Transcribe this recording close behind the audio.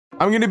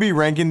I'm going to be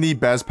ranking the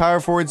best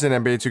power forwards in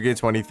NBA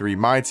 2K23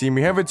 My Team.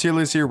 We have a tier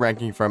list here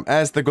ranking from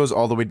S that goes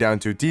all the way down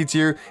to D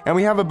tier, and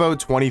we have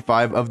about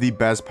 25 of the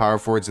best power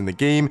forwards in the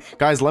game.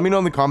 Guys, let me know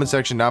in the comment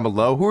section down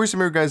below who are some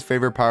of your guys'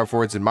 favorite power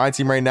forwards in My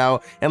Team right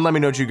now, and let me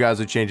know what you guys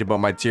would change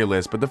about my tier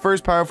list. But the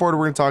first power forward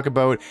we're going to talk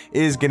about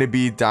is going to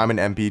be Diamond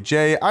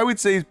MPJ. I would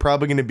say he's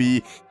probably going to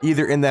be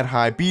either in that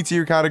high B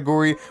tier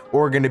category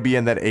or going to be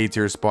in that A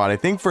tier spot. I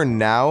think for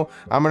now,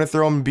 I'm going to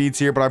throw him in B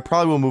tier, but I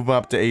probably will move him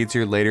up to A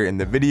tier later in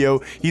the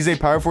video. He's a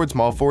power forward,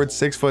 small forward,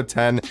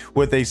 6'10"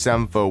 with a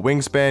 7-foot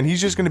wingspan.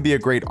 He's just going to be a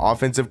great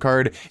offensive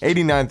card,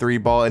 89 3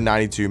 ball and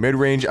 92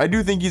 mid-range. I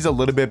do think he's a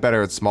little bit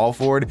better at small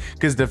forward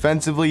because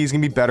defensively he's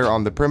going to be better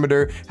on the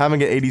perimeter,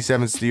 having an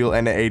 87 steal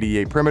and an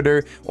 88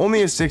 perimeter.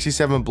 Only a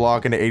 67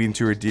 block and an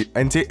 82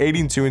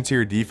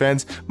 interior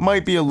defense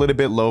might be a little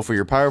bit low for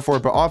your power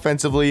forward, but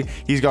offensively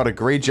he's got a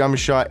great jump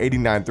shot,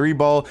 89 3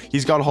 ball.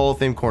 He's got Hall of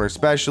Fame corner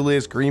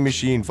specialist, green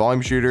machine,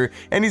 volume shooter,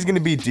 and he's going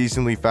to be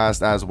decently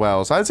fast as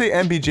well. So I'd say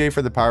MPJ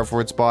for the power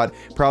forward spot,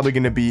 probably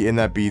going to be in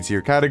that B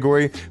tier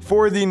category.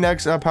 For the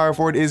next power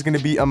forward is going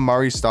to be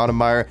Amari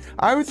Stoudemire.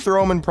 I would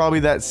throw him in probably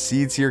that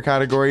C tier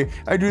category.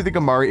 I do think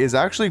Amari is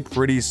actually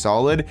pretty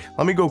solid.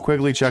 Let me go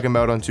quickly check him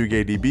out on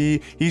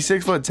 2KDB. He's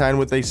 6'10"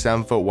 with a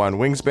 7'1"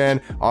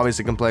 wingspan.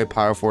 Obviously can play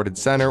power forward and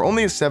center.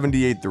 Only a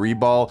 78 3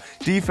 ball.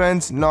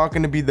 Defense not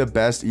going to be the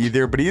best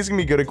either, but he is going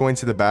to be good at going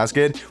to the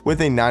basket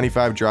with a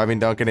 95 driving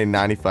dunk and a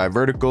 95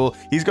 vertical.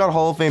 He's got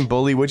Hall of Fame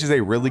bully, which is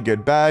a really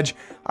good badge.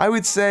 I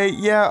would say,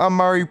 yeah,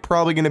 Amari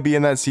probably going to be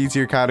in that C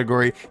tier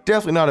category.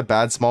 Definitely not a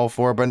bad small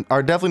forward, but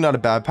are definitely not a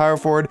bad power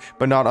forward,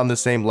 but not on the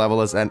same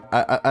level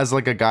as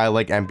like a guy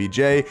like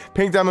MPJ.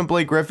 Pink Diamond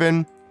Blake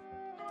Griffin,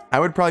 I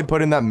would probably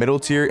put in that middle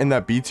tier, in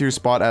that B tier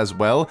spot as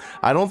well.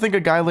 I don't think a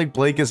guy like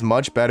Blake is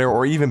much better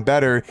or even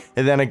better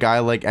than a guy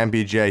like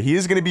MPJ. He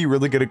is going to be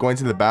really good at going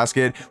to the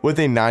basket with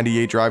a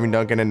 98 driving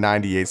dunk and a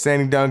 98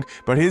 standing dunk,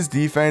 but his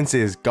defense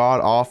is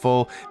god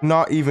awful.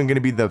 Not even going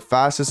to be the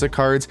fastest of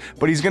cards,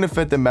 but he's going to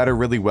fit the meta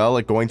really well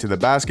at going to the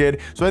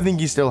basket. So I think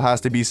he still has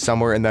to be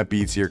somewhere in that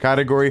B tier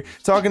category.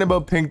 Talking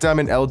about Pink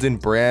Diamond Elton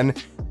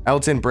Brand,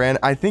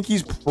 I think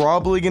he's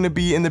probably going to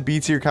be in the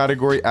B tier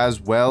category as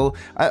well.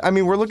 I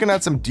mean, we're looking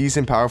at some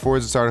decent power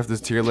forwards to start off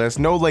this tier list.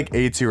 No like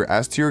A tier,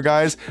 S tier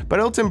guys, but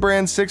Elton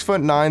Brand,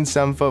 6'9",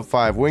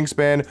 7'5"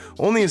 wingspan,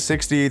 only a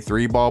 68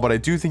 3 ball, but I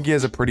do think he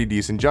has a pretty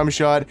decent jump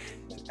shot.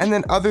 And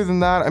then other than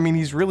that, I mean,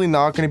 he's really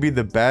not going to be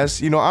the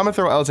best. You know, I'm gonna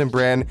throw Elton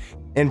Brand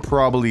and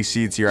probably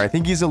C tier. I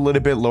think he's a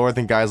little bit lower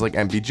than guys like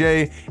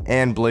MPJ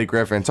and Blake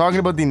Griffin. Talking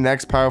about the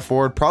next power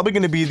forward, probably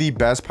going to be the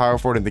best power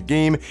forward in the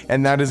game,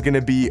 and that is going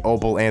to be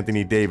Opal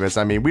Anthony Davis.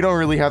 I mean, we don't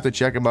really have to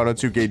check him out on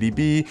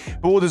 2KDB,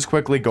 but we'll just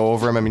quickly go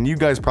over him. I mean, you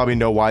guys probably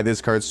know why this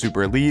card's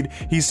super elite.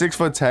 He's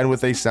 6'10"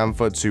 with a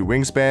 7'2"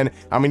 wingspan.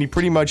 I mean, he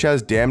pretty much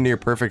has damn near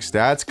perfect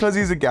stats because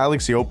he's a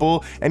Galaxy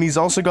Opal, and he's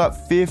also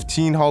got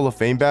 15 Hall of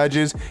Fame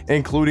badges,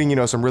 including, you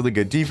know, some really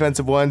good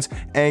defensive ones: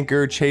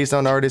 Anchor, Chase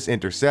on Artist,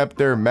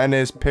 Interceptor,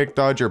 Menace, Pick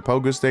Dodger,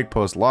 Pogo Stick,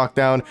 Post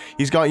Lockdown.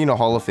 He's got, you know,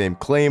 Hall of Fame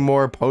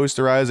Claymore,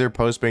 Posterizer,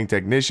 Post Bank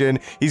Technician.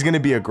 He's going to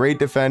be a great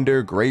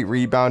defender, great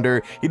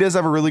rebounder. He does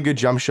have a really good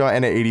jump shot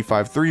and an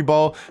 85 3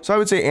 ball. So I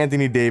would say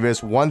Anthony Davis,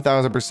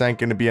 1000%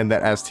 going to be in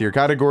that S tier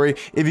category.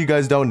 If you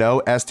guys don't know,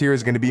 S tier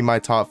is going to be my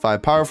top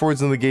 5 power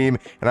forwards in the game,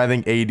 and I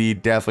think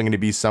AD definitely going to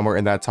be somewhere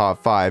in that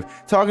top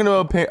 5. Talking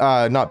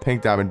about not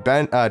Pink Diamond,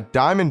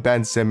 Diamond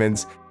Ben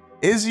Simmons.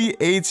 Is he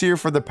A tier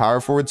for the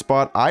power forward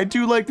spot? I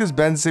do like this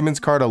Ben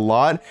Simmons card a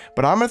lot,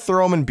 but I'm gonna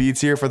throw him in B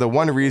tier for the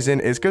one reason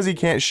is because he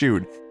can't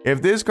shoot.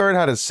 If this card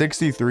had a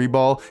 63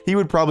 ball, he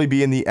would probably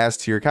be in the S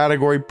tier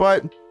category,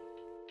 but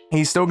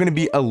he's still going to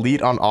be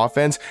elite on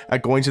offense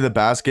at going to the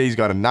basket. He's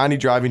got a 90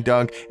 driving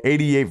dunk,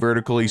 88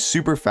 vertical. He's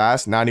super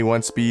fast,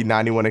 91 speed,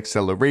 91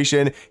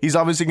 acceleration. He's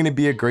obviously going to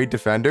be a great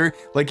defender.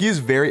 Like, he is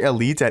very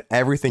elite at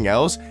everything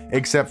else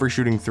except for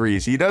shooting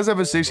threes. He does have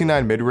a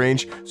 69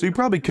 mid-range, so he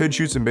probably could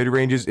shoot some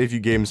mid-ranges if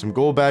you gave him some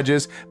gold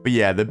badges. But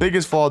yeah, the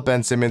biggest flaw with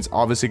Ben Simmons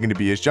obviously going to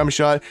be his jump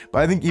shot.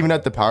 But I think even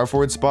at the power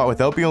forward spot,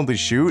 without being able to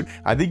shoot,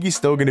 I think he's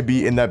still going to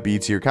be in that B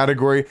tier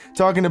category.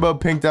 Talking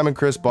about Pink Diamond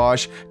Chris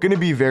Bosh, going to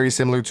be very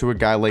similar to a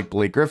guy like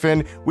Blake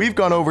Griffin. We've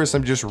gone over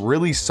some just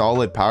really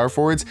solid power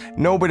forwards.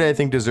 Nobody I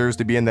think deserves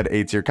to be in that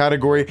A tier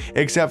category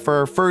except for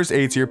our first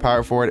A tier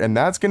power forward, and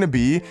that's going to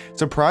be,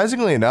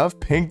 surprisingly enough,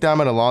 Pink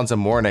Diamond Alonzo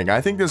Mourning. I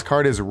think this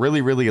card is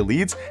really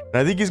elite, and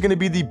I think he's going to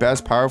be the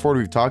best power forward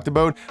we've talked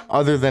about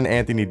other than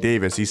Anthony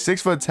Davis. He's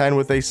 6'10"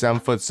 with a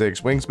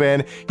 7'6"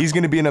 wingspan. He's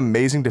going to be an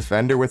amazing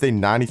defender with a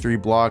 93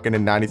 block and a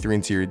 93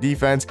 interior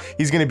defense.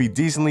 He's going to be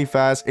decently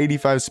fast,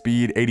 85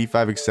 speed,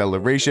 85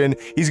 acceleration.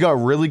 He's got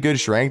really good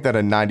strength at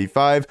a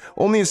 95. 75,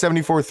 only a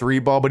 74 3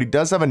 ball, but he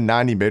does have a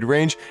 90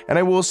 mid-range, and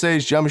I will say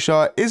his jump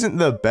shot isn't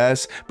the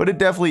best, but it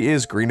definitely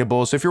is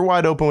greenable. So if you're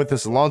wide open with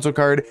this Alonso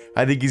card,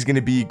 I think he's going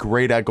to be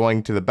great at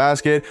going to the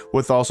basket,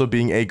 with also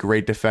being a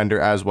great defender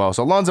as well.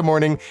 So Alonzo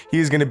Mourning,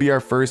 he's going to be our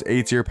first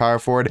A-tier power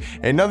forward.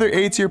 Another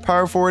A-tier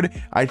power forward,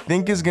 I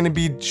think, is going to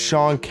be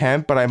Shawn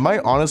Kemp, but I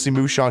might honestly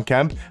move Shawn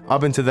Kemp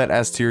up into that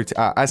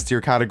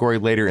S-tier category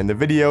later in the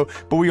video.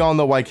 But we all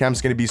know why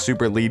Kemp's going to be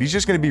super elite. He's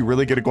just going to be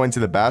really good at going to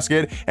the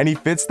basket, and he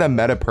fits the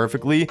meta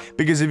perfectly,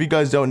 because if you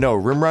guys don't know,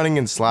 rim running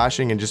and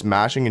slashing and just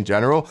mashing in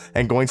general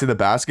and going to the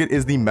basket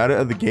is the meta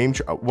of the game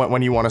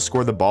when you want to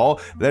score the ball.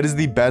 That is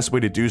the best way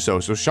to do so.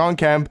 So Shawn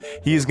Kemp,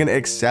 he is going to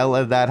excel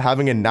at that,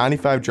 having a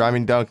 95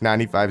 driving dunk,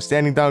 95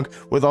 standing dunk,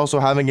 with also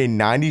having a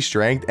 90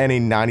 strength and a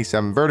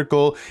 97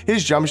 vertical.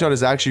 His jump shot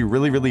is actually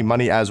really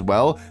money as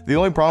well. The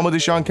only problem with the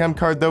Shawn Kemp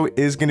card though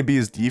is going to be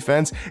his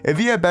defense. If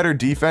he had better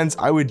defense,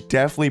 I would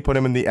definitely put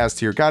him in the S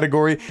tier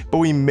category, but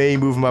we may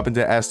move him up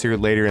into S tier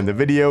later in the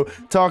video.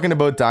 Talking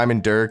about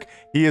Diamond Dirk,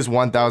 he is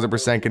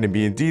 1000% going to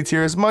be in D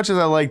tier. As much as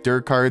I like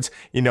Dirk cards,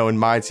 you know, in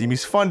my team,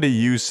 he's fun to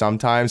use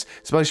sometimes,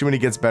 especially when he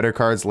gets better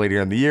cards later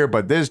in the year,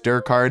 but this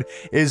Dirk card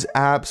is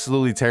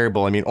absolutely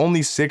terrible. I mean,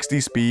 only 60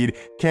 speed,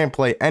 can't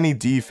play any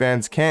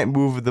defense, can't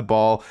move with the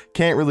ball,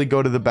 can't really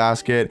go to the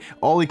basket.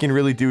 All he can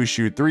really do is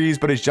shoot threes,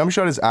 but his jump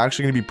shot is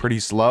actually going to be pretty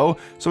slow.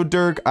 So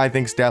Dirk, I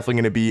think, is definitely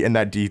going to be in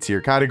that D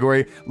tier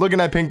category. Looking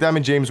at Pink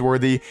Diamond James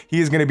Worthy, he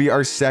is going to be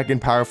our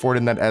second power forward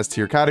in that S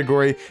tier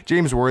category.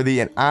 James Worthy,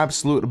 an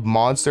absolute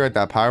monster at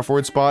that power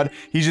forward spot.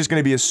 He's just going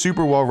to be a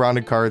super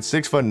well-rounded card,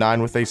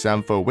 6'9" with a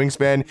 7-foot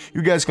wingspan.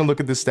 You guys can look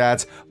at the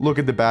stats, look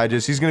at the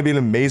badges. He's going to be an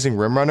amazing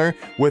rim runner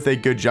with a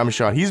good jump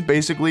shot. He's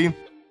basically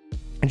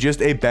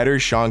just a better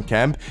Shawn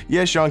Kemp.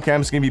 Yes, Shawn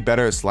Kemp's gonna be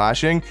better at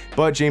slashing,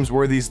 but James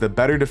Worthy's the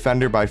better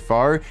defender by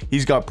far.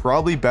 He's got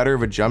probably better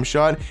of a jump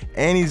shot,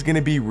 and he's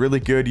gonna be really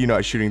good, you know,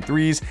 at shooting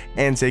threes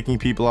and taking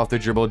people off the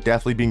dribble,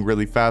 definitely being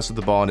really fast with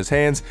the ball in his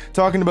hands.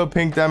 Talking about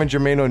Pink Diamond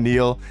Jermaine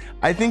O'Neal,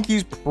 I think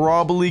he's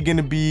probably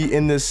gonna be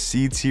in the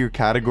C tier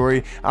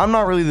category. I'm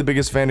not really the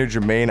biggest fan of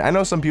Jermaine. I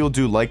know some people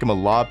do like him a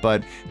lot,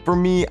 but for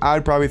me,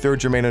 I'd probably throw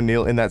Jermaine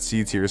O'Neal in that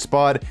C tier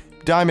spot.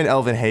 Diamond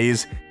Elvin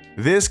Hayes,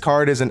 this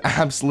card is an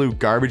absolute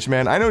garbage,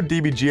 man. I know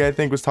DBG, I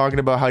think, was talking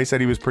about how he said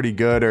he was pretty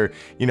good, or,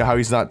 you know, how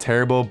he's not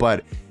terrible,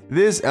 but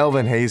this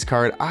Elvin Hayes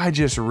card, I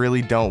just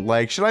really don't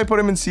like. Should I put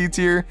him in C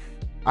tier?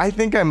 I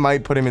think I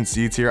might put him in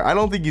C tier. I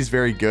don't think he's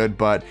very good,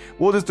 but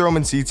we'll just throw him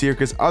in C tier,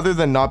 because other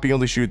than not being able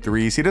to shoot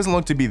threes, he doesn't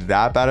look to be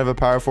that bad of a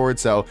power forward.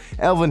 So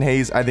Elvin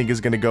Hayes, I think, is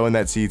going to go in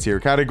that C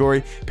tier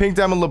category. Pink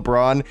Diamond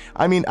LeBron,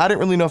 I mean, I didn't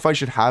really know if I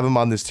should have him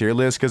on this tier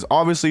list, because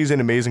obviously he's an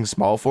amazing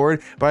small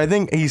forward, but I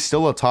think he's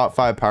still a top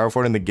 5 power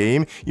forward in the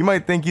game. You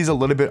might think he's a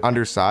little bit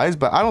undersized,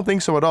 but I don't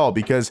think so at all,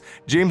 because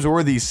James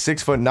Worthy's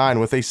 6'9"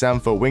 with a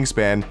 7-foot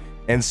wingspan,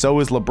 and so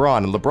is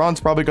LeBron. And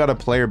LeBron's probably got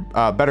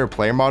a better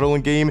player model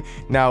in game.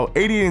 Now,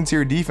 80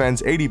 interior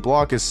defense, 80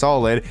 block is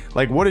solid.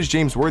 Like, what does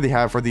James Worthy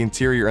have for the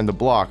interior and the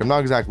block? I'm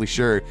not exactly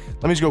sure.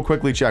 Let me just go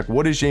quickly check.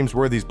 What is James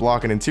Worthy's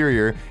block and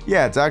interior?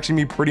 Yeah, it's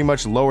actually pretty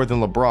much lower than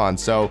LeBron.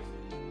 So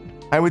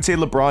I would say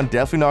LeBron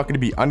definitely not going to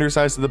be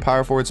undersized to the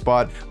power forward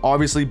spot.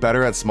 Obviously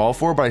better at small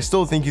forward, but I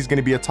still think he's going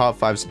to be a top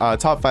five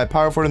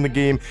power forward in the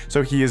game.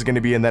 So he is going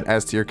to be in that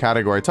S tier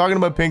category. Talking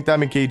about Pink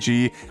Diamond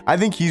KG, I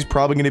think he's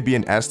probably going to be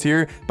an S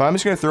tier, but I'm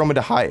just going to throw him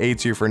into high A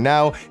tier for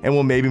now, and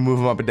we'll maybe move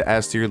him up into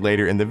S tier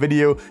later in the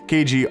video.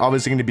 KG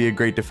obviously going to be a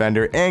great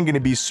defender and going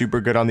to be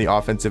super good on the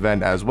offensive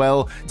end as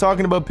well.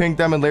 Talking about Pink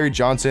Diamond Larry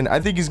Johnson,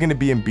 I think he's going to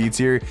be in B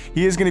tier.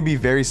 He is going to be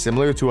very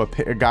similar to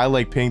a guy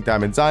like Pink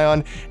Diamond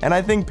Zion, and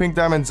I think Pink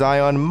Diamond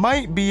Zion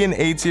might be in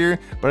A tier,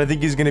 but I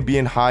think he's going to be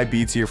in high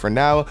B tier for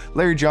now.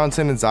 Larry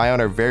Johnson and Zion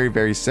are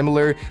very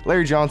similar.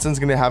 Larry Johnson's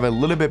going to have a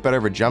little bit better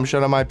of a jump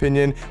shot in my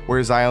opinion,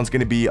 whereas Zion's going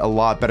to be a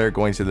lot better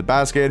going to the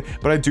basket,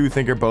 but I do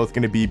think they're both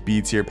going to be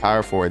B tier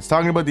power forwards.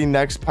 Talking about the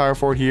next power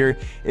forward here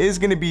is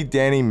going to be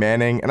Danny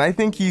Manning, and I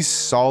think he's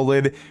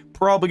solid.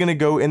 Probably going to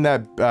go in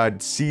that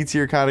C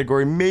tier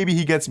category. Maybe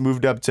he gets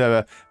moved up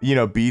to, you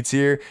know, B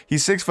tier.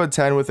 He's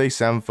 6'10" with a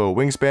 7-foot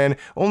wingspan,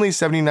 only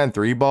 79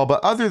 3 ball,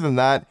 but other than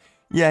that,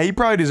 yeah, he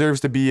probably deserves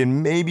to be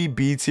in maybe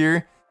B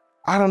tier.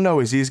 I don't know,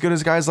 is he as good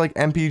as guys like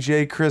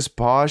MPJ, Chris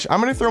Bosh? I'm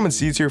going to throw him in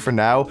C tier for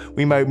now.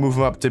 We might move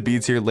him up to B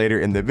tier later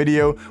in the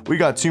video. We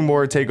got two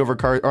more takeover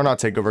cards, or not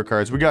takeover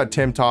cards. We got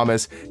Tim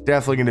Thomas,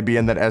 definitely going to be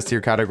in that S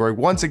tier category.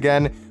 Once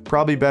again,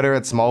 probably better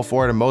at small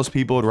forward, and most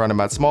people would run him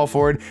at small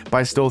forward, but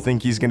I still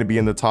think he's going to be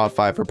in the top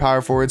 5 for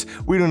power forwards.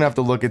 We don't have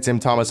to look at Tim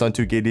Thomas on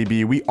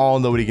 2KDB. We all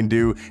know what he can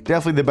do.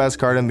 Definitely the best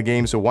card in the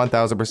game, so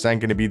 1000%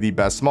 going to be the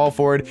best small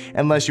forward,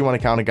 unless you want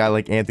to count a guy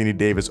like Anthony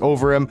Davis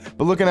over him.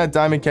 But looking at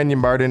Diamond Kenyon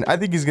Martin, I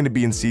think he's going to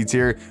be in C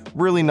tier.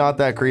 Really not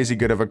that crazy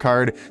good of a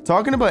card.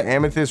 Talking about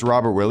Amethyst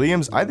Robert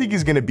Williams, I think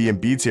he's going to be in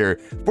B tier.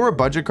 For a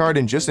budget card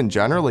and just in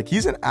general, like,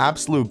 he's an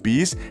absolute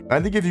beast. And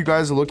I think if you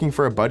guys are looking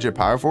for a budget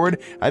power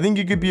forward, I think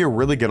he could be a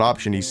really good good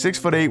option. He's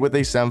 6'8" with a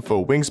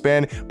 7-foot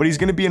wingspan, but he's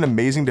going to be an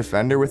amazing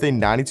defender with a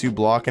 92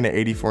 block and an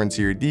 84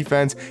 interior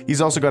defense.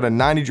 He's also got a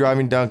 90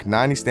 driving dunk,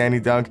 90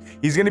 standing dunk.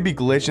 He's going to be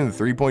glitched in the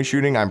three-point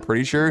shooting, I'm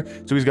pretty sure.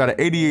 So he's got an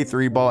 88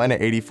 three ball and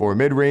an 84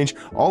 mid-range.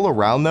 All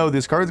around though,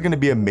 this card is going to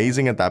be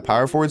amazing at that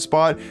power forward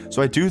spot.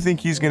 So I do think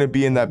he's going to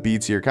be in that B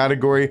tier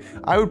category.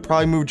 I would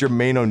probably move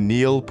Jermaine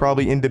O'Neal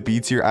probably into B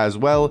tier as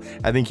well.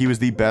 I think he was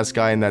the best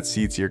guy in that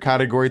C tier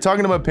category.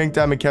 Talking about Pink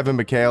Diamond Kevin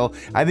McHale,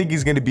 I think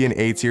he's going to be an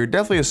A tier.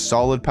 Definitely a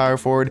solid power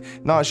forward.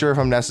 Not sure if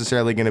I'm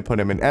necessarily going to put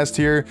him in S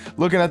tier.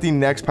 Looking at the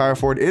next power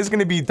forward is going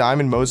to be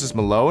Diamond Moses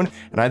Malone,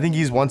 and I think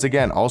he's once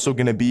again also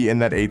going to be in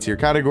that A tier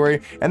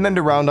category. And then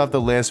to round off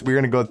the list, we're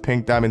going to go with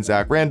Pink Diamond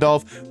Zach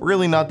Randolph.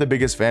 Really not the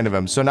biggest fan of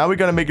him. So now we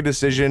got to make a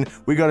decision.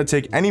 We got to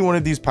take any one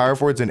of these power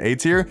forwards in A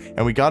tier,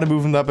 and we got to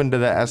move them up into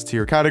the S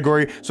tier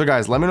category. So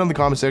guys, let me know in the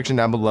comment section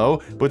down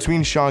below,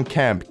 between Sean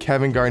Kemp,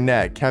 Kevin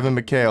Garnett, Kevin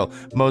McHale,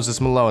 Moses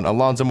Malone,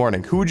 Alonzo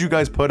Mourning, who would you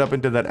guys put up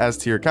into that S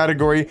tier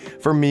category?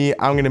 For me,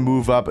 I'm going to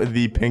move up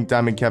the Pink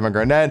Diamond Kevin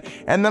Garnett,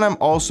 and then I'm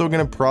also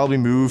going to probably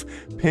move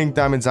Pink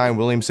Diamond Zion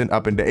Williamson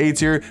up into A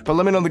tier. But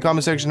let me know in the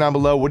comment section down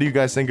below, what do you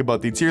guys think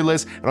about the tier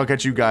list, and I'll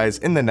catch you guys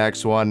in the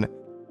next one.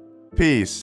 Peace.